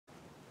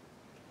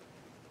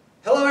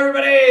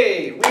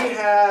Hey, we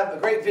have a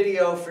great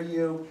video for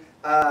you.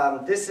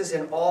 This is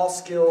an all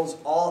skills,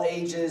 all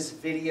ages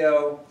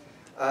video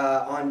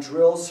on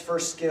drills for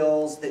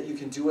skills that you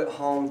can do at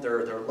home.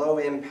 They're low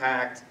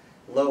impact,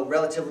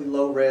 relatively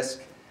low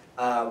risk,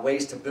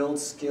 ways to build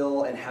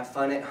skill and have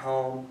fun at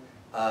home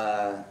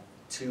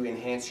to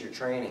enhance your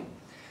training.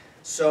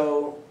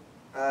 So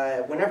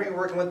whenever you're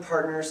working with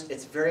partners,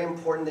 it's very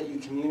important that you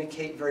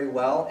communicate very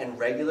well and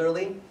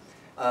regularly.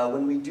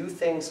 When we do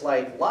things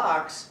like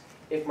locks,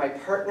 if my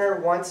partner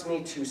wants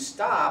me to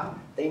stop,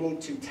 they need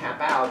to tap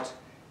out,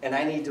 and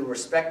I need to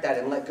respect that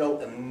and let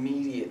go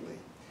immediately.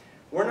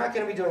 We're not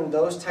going to be doing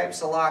those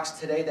types of locks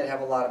today that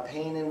have a lot of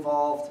pain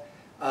involved.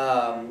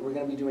 We're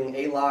going to be doing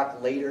a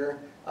lock later,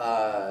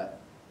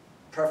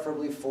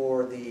 preferably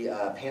for the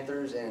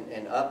Panthers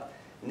and up.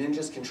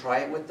 Ninjas can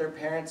try it with their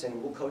parents,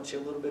 and we'll coach you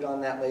a little bit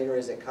on that later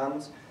as it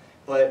comes.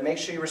 But make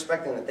sure you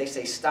respect them. If they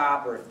say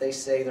stop or if they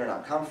say they're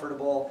not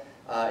comfortable,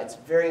 it's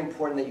very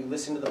important that you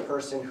listen to the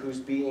person who's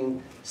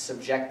being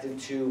subjected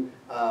to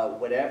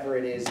whatever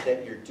it is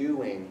that you're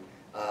doing.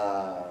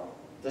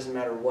 Doesn't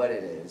matter what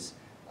it is.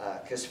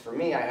 Because for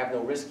me, I have no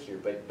risk here,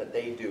 but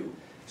they do.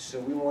 So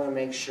we want to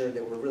make sure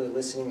that we're really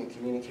listening and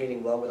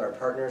communicating well with our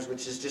partners,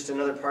 which is just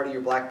another part of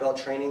your black belt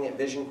training at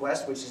Vision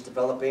Quest, which is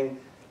developing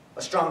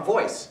a strong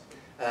voice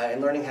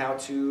and learning how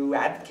to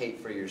advocate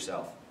for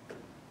yourself.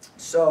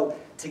 So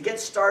to get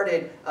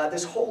started,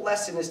 this whole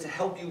lesson is to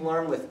help you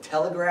learn with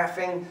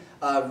telegraphing,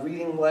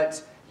 reading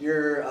what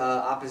your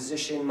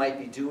opposition might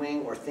be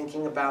doing or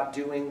thinking about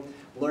doing,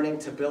 learning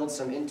to build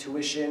some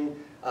intuition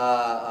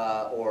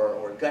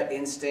or gut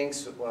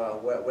instincts,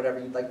 whatever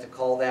you'd like to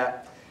call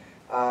that.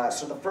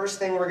 So the first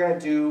thing we're going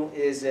to do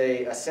is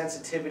a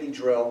sensitivity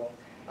drill.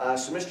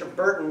 So Mr.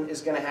 Burton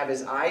is going to have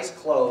his eyes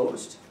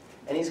closed,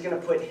 and he's going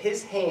to put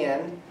his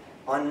hand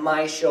on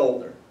my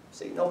shoulder.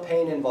 See, no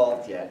pain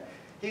involved yet.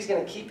 He's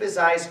going to keep his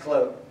eyes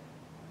closed.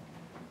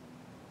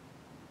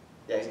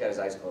 Yeah, he's got his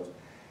eyes closed.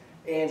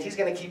 And he's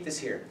going to keep this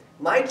here.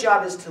 My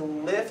job is to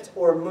lift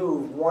or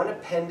move one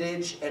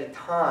appendage at a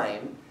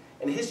time,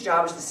 and his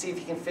job is to see if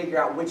he can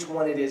figure out which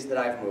one it is that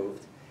I've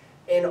moved.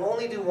 And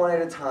only do one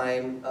at a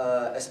time,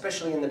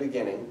 especially in the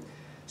beginning.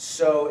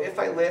 So if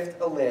I lift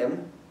a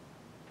limb,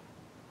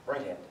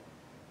 right hand,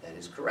 that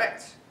is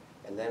correct.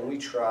 And then we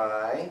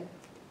try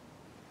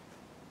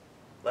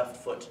left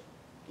foot.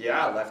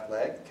 Yeah, left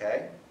leg,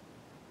 okay.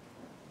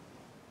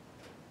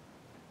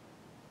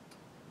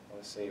 I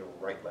want to say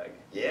right leg.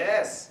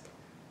 Yes.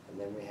 And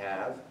then we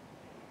have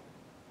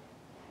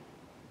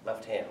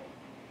left hand.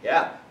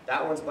 Yeah,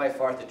 that one's by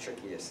far the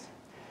trickiest.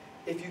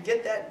 If you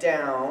get that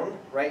down,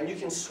 right, and you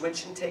can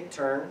switch and take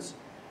turns,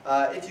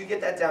 if you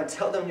get that down,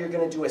 tell them you're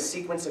going to do a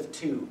sequence of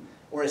 2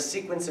 or a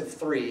sequence of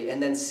 3,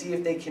 and then see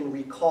if they can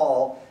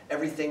recall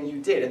everything you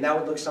did. And that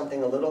would look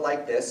something a little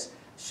like this.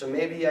 So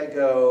maybe I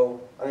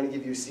go, I'm going to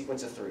give you a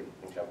sequence of 3.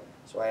 Okay.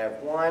 So I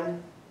have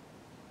 1,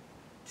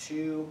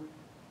 2,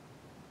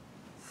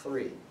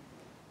 3.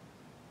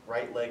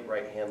 Right leg,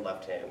 right hand,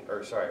 left hand.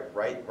 Or sorry,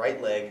 right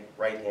leg,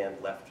 right hand,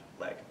 left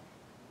leg.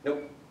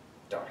 Nope.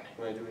 Darn.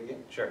 You want to do it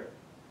again? Sure.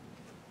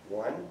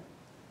 1,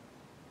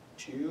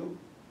 2,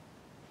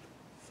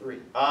 3.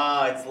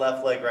 Ah, it's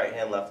left leg, right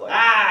hand, left leg.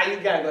 Ah, you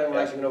got it. Go ahead and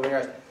relax. You can open your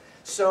eyes.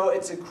 So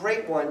it's a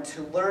great one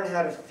to learn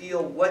how to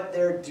feel what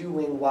they're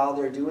doing while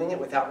they're doing it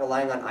without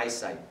relying on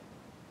eyesight,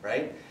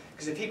 right?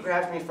 Because if he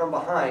grabs me from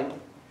behind,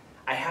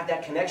 I have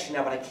that connection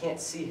now, but I can't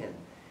see him.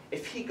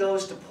 If he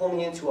goes to pull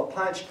me into a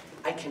punch,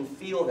 I can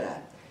feel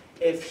that.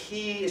 If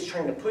he is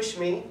trying to push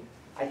me,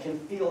 I can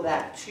feel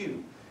that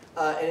too.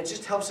 And it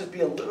just helps us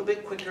be a little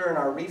bit quicker in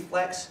our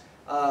reflex,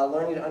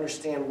 learning to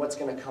understand what's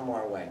going to come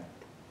our way.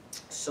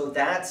 So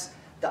that's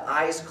the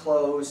eyes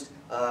closed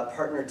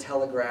partner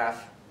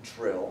telegraph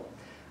drill.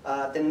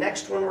 The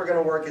next one we're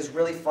going to work is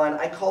really fun.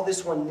 I call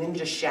this one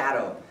Ninja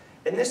Shadow.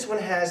 And this one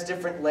has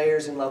different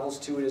layers and levels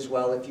to it as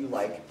well if you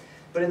like.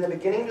 But in the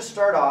beginning, to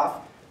start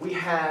off, we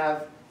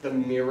have the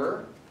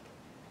mirror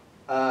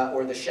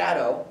or the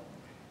shadow,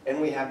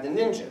 and we have the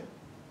ninja.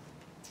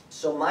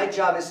 So my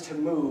job is to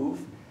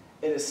move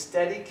at a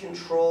steady,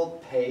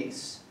 controlled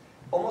pace,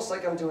 almost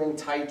like I'm doing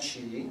Tai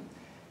Chi.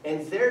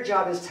 And their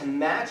job is to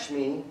match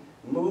me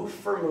move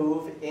for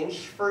move, inch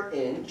for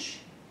inch,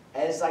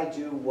 as I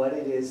do what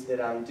it is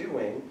that I'm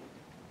doing.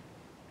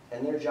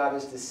 And their job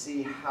is to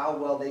see how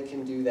well they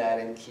can do that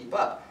and keep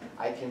up.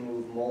 I can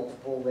move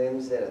multiple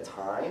limbs at a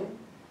time,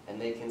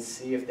 and they can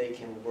see if they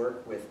can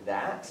work with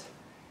that.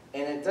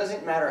 And it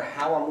doesn't matter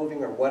how I'm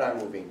moving or what I'm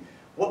moving.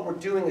 What we're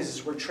doing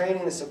is we're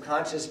training the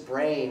subconscious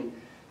brain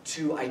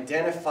to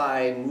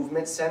identify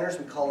movement centers.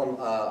 We call them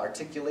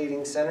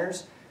articulating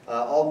centers.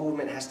 All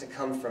movement has to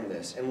come from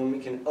this. And when we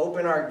can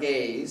open our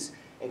gaze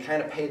and kind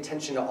of pay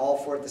attention to all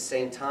 4 at the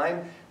same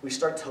time, we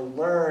start to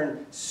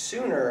learn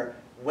sooner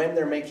when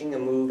they're making a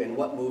move and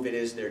what move it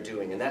is they're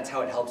doing. And that's how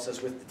it helps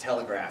us with the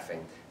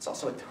telegraphing. It's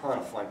also a ton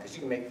of fun because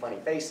you can make funny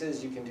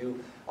faces, you can do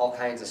all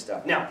kinds of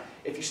stuff. Now,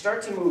 if you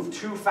start to move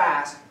too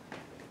fast,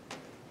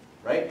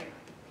 right,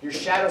 your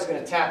shadow's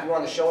going to tap you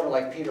on the shoulder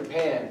like Peter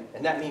Pan,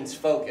 and that means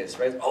focus,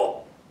 right?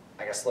 Oh,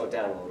 I gotta slow it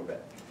down a little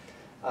bit.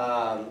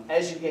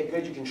 As you get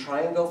good, you can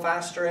try and go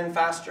faster and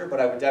faster, but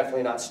I would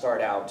definitely not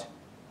start out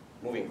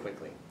moving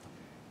quickly.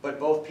 But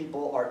both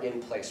people are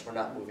in place, we're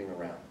not moving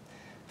around.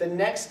 The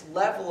next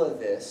level of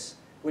this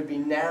would be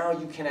now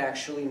you can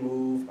actually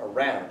move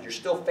around. You're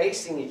still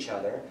facing each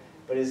other,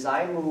 but as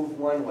I move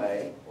one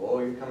way, oh,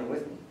 you're coming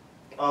with me.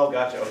 Oh,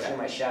 gotcha, It's okay. in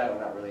my shadow,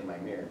 not really in my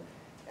mirror.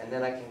 And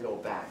then I can go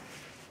back,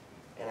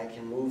 and I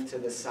can move to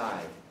the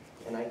side,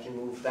 and I can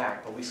move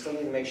back, but we still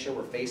need to make sure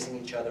we're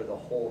facing each other the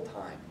whole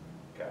time.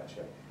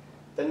 Gotcha.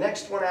 The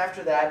next one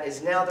after that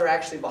is now they're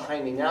actually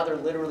behind me. Now they're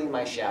literally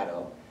my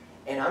shadow.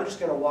 And I'm just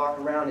going to walk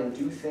around and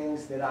do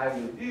things that I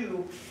would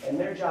do, and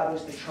their job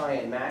is to try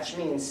and match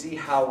me and see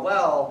how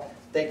well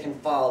they can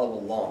follow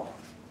along.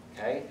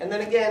 Okay? And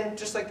then again,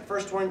 just like the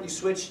first one, you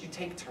switch, you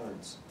take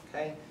turns.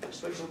 Okay? You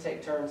switch and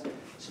take turns.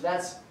 So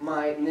that's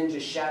my ninja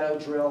shadow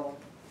drill.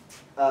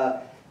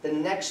 The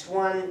next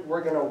one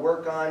we're going to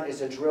work on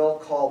is a drill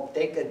called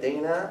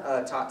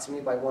Dekadena, taught to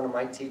me by one of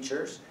my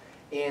teachers.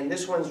 And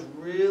this one's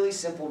really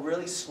simple,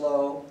 really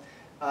slow.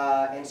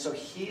 And so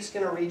he's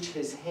going to reach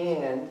his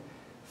hand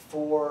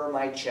for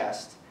my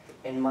chest.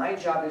 And my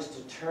job is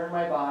to turn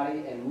my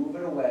body and move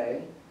it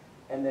away.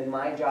 And then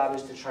my job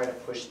is to try to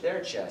push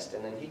their chest.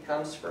 And then he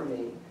comes for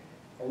me.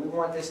 And we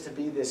want this to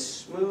be this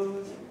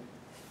smooth,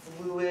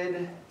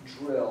 fluid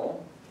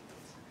drill.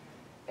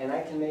 And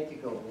I can make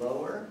it go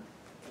lower.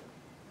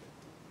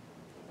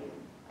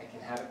 I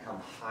can have it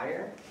come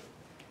higher.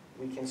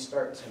 We can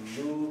start to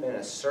move in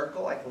a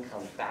circle. I can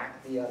come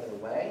back the other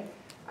way.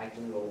 I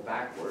can go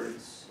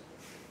backwards.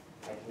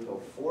 I can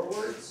go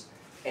forwards.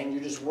 And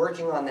you're just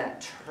working on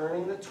that,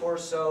 turning the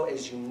torso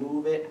as you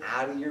move it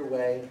out of your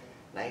way,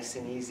 nice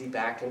and easy,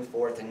 back and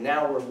forth. And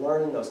now we're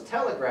learning those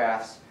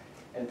telegraphs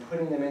and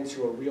putting them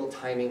into a real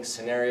timing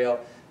scenario.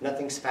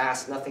 Nothing's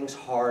fast, nothing's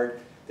hard.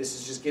 This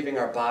is just giving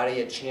our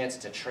body a chance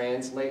to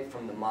translate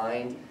from the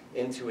mind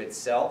into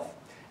itself.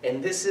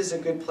 And this is a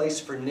good place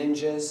for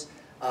ninjas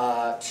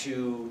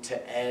to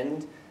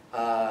end.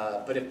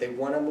 But if they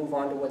want to move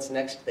on to what's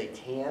next, they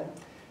can.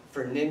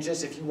 For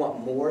ninjas, if you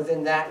want more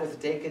than that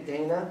with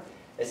Dekadena,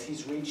 as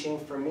he's reaching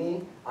for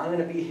me, I'm going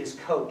to be his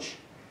coach.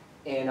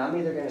 And I'm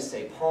either going to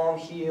say palm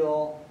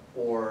heel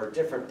or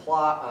different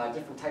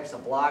types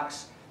of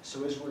blocks.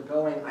 So as we're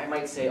going, I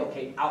might say,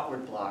 okay,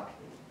 outward block.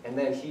 And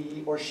then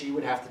he or she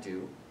would have to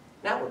do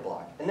an outward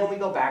block. And then we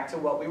go back to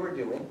what we were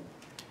doing.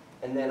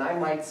 And then I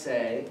might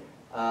say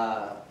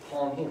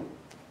palm heel.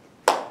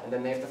 And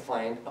then they have to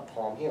find a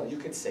palm heel. You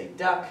could say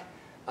duck.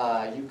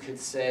 You could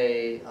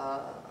say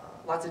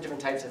lots of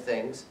different types of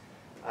things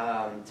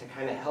to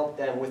kind of help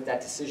them with that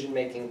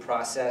decision-making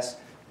process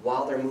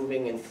while they're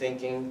moving and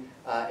thinking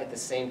at the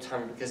same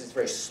time, because it's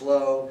very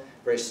slow,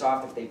 very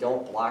soft. If they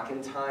don't block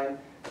in time,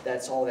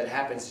 that's all that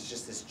happens is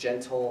just this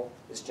gentle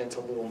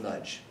little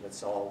nudge.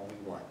 That's all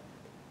we want.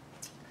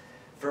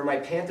 For my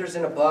Panthers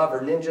and above, or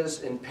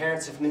ninjas and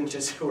parents of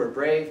ninjas who are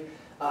brave,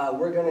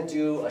 we're going to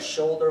do a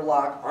shoulder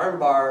lock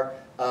armbar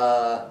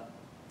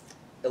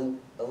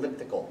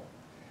elliptical.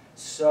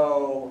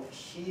 So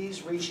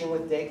he's reaching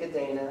with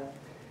Dekadena,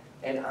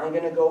 and I'm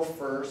going to go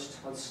first.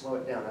 Let's slow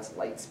it down. That's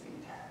light speed.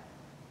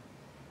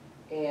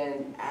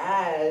 And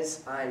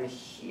as I'm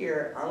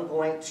here, I'm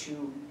going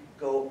to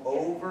go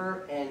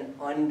over and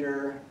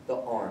under the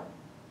arm.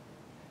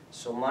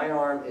 So my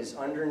arm is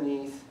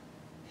underneath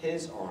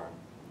his arm.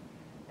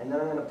 And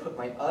then I'm going to put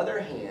my other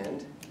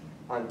hand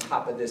on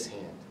top of this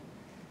hand.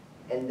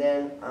 And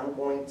then I'm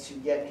going to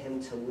get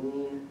him to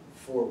lean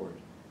forward.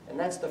 And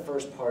that's the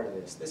first part of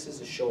this. This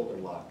is a shoulder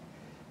lock.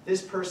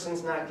 This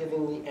person's not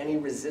giving me any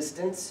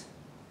resistance,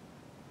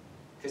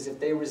 because if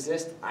they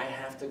resist, I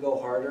have to go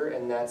harder,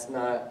 and that's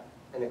not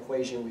an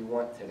equation we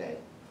want today.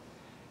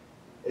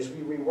 As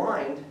we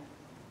rewind,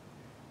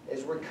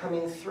 as we're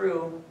coming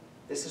through,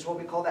 this is what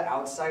we call the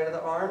outside of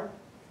the arm,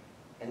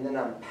 and then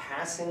I'm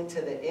passing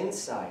to the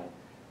inside.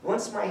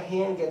 Once my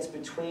hand gets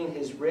between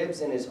his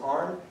ribs and his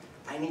arm,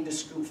 I need to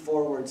scoop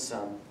forward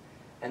some,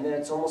 and then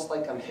it's almost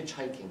like I'm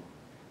hitchhiking.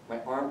 My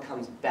arm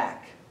comes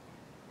back.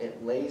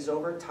 It lays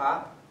over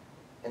top,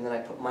 and then I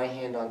put my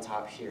hand on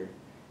top here.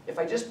 If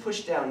I just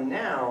push down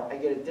now, I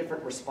get a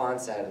different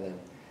response out of them.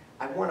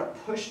 I want to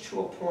push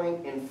to a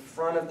point in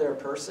front of their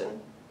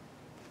person,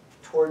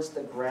 towards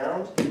the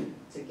ground,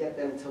 to get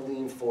them to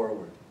lean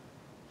forward.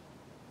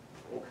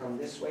 We'll come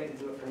this way to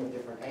do it from a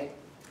different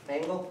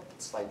angle.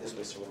 Slide this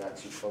way so we're not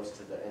too close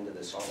to the end of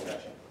this song.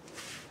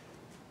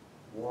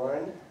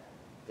 One,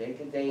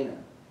 Dekadena.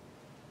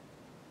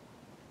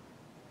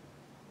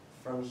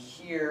 From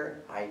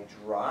here, I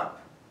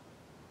drop.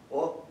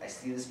 Oh, I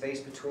see the space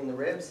between the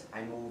ribs.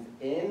 I move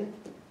in,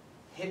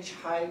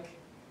 hitchhike,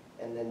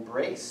 and then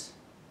brace.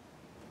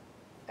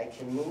 I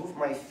can move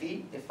my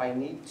feet if I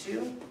need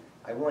to.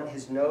 I want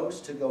his nose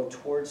to go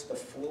towards the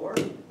floor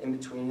in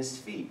between his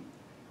feet.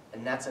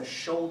 And that's a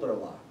shoulder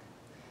lock.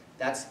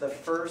 That's the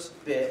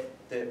first bit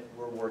that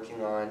we're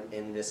working on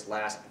in this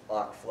last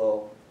block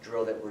flow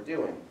drill that we're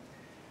doing.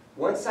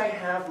 Once I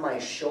have my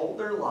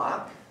shoulder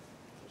lock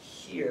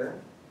here,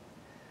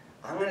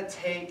 I'm going to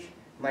take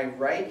my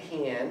right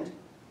hand,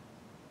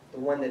 the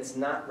one that's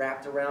not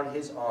wrapped around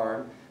his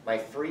arm, my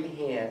free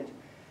hand,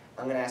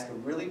 I'm going to ask a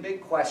really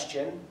big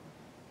question,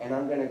 and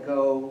I'm going to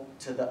go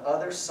to the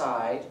other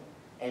side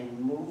and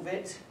move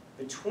it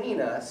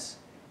between us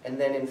and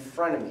then in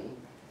front of me.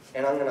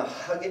 And I'm going to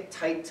hug it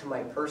tight to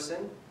my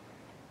person,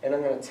 and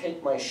I'm going to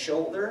take my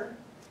shoulder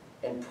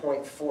and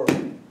point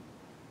forward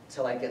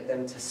till I get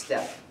them to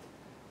step.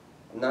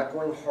 I'm not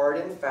going hard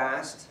and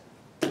fast,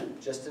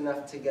 just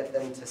enough to get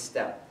them to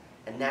step.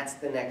 And that's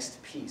the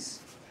next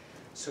piece.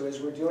 So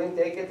as we're doing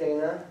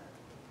Dekadena,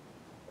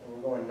 and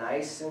we're going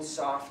nice and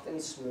soft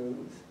and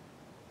smooth,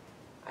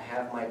 I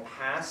have my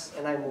pass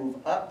and I move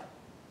up,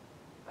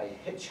 I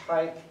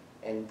hitchhike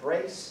and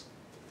brace,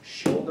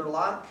 shoulder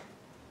lock,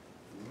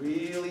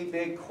 really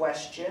big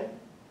question,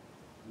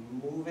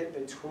 move it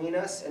between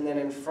us and then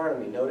in front of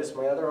me. Notice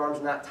my other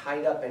arm's not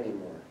tied up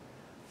anymore.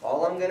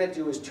 All I'm going to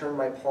do is turn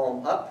my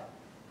palm up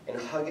and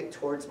hug it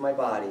towards my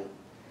body.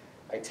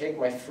 I take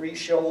my free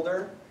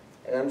shoulder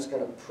and I'm just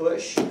going to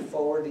push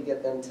forward to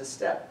get them to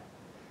step.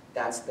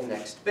 That's the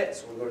next bit.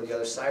 So we'll go to the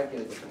other side,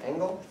 get a different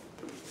angle.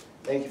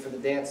 Thank you for the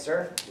dance,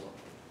 sir.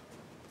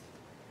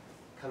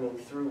 Coming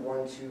through,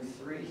 1, 2,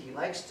 3. He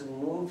likes to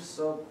move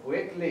so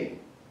quickly.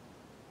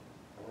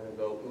 I'm going to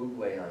go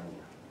Oogway on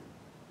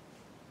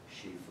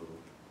you.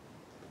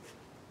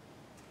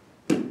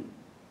 Shifu.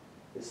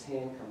 This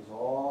hand comes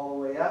all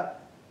the way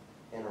up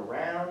and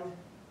around,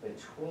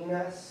 between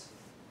us,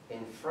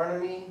 in front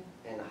of me,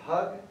 and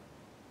hug.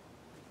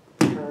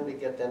 Turn to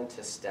get them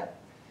to step.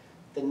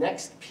 The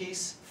next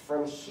piece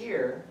from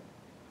here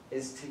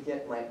is to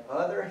get my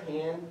other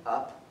hand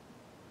up.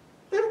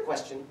 Little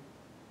question.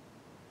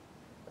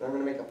 And I'm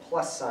going to make a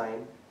plus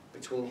sign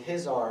between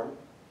his arm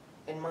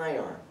and my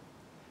arm.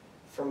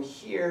 From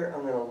here,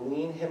 I'm going to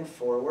lean him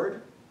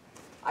forward.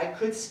 I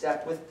could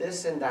step with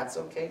this, and that's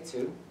okay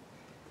too.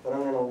 But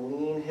I'm going to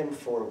lean him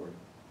forward.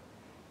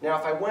 Now,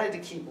 if I wanted to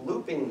keep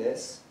looping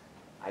this,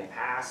 I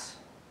pass,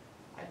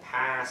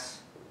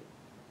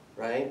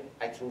 right?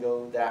 I can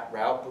go that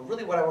route. But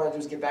really what I want to do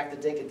is get back to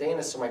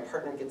Dekadena so my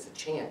partner gets a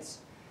chance.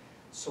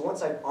 So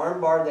once I've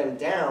armbarred them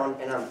down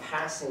and I'm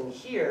passing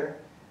here,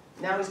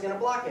 now he's going to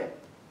block it.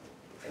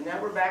 And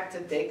now we're back to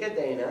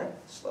Dekadena.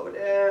 Slow it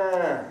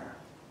down.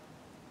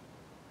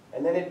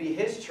 And then it'd be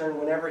his turn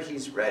whenever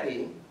he's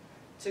ready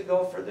to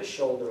go for the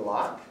shoulder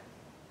lock.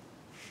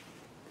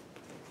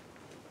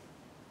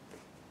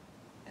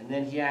 And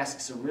then he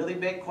asks a really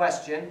big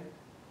question,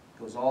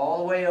 goes all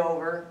the way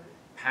over,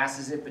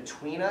 passes it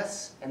between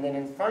us, and then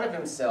in front of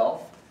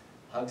himself,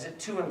 hugs it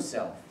to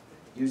himself,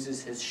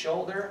 uses his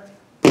shoulder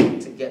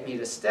to get me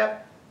to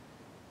step,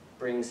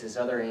 brings his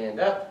other hand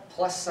up,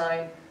 plus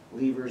sign,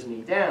 levers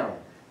me down.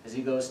 As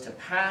he goes to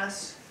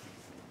pass,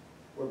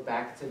 we're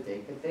back to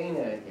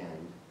Dekadena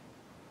again.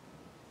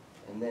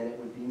 And then it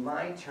would be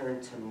my turn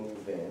to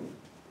move in.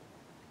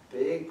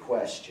 Big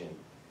question.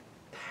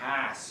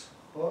 Pass,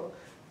 hook,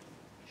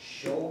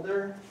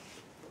 shoulder,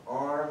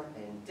 arm,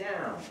 and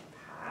down.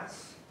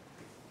 Pass.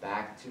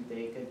 Back to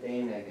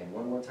Dekadena again.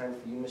 One more time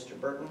for you, Mr.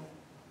 Burton.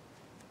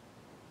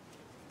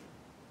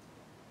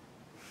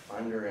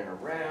 Under and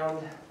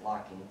around,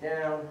 locking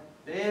down.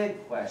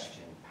 Big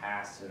question.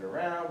 Pass it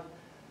around.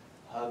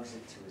 Hugs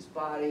it to his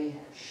body.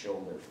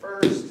 Shoulder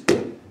first.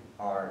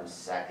 Arm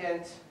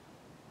second.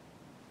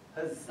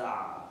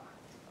 Huzzah.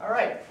 All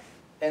right.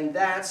 And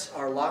that's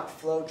our lock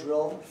flow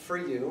drill for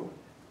you.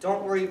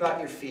 Don't worry about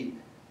your feet.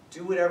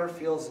 Do whatever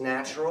feels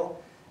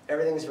natural.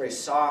 Everything's very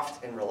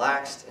soft and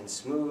relaxed and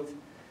smooth.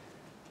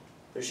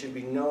 There should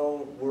be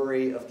no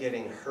worry of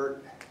getting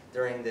hurt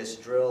during this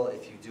drill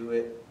if you do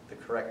it the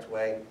correct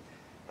way.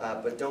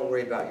 But don't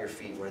worry about your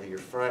feet, whether you're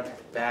front,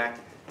 back,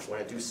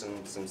 want to do some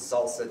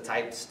salsa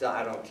type stuff,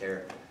 I don't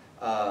care.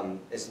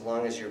 As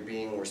long as you're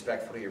being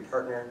respectful to your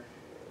partner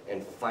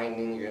and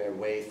finding your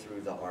way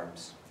through the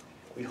arms.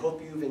 We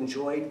hope you've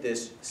enjoyed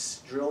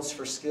this Drills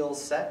for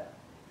Skills set,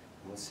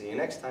 and we'll see you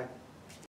next time.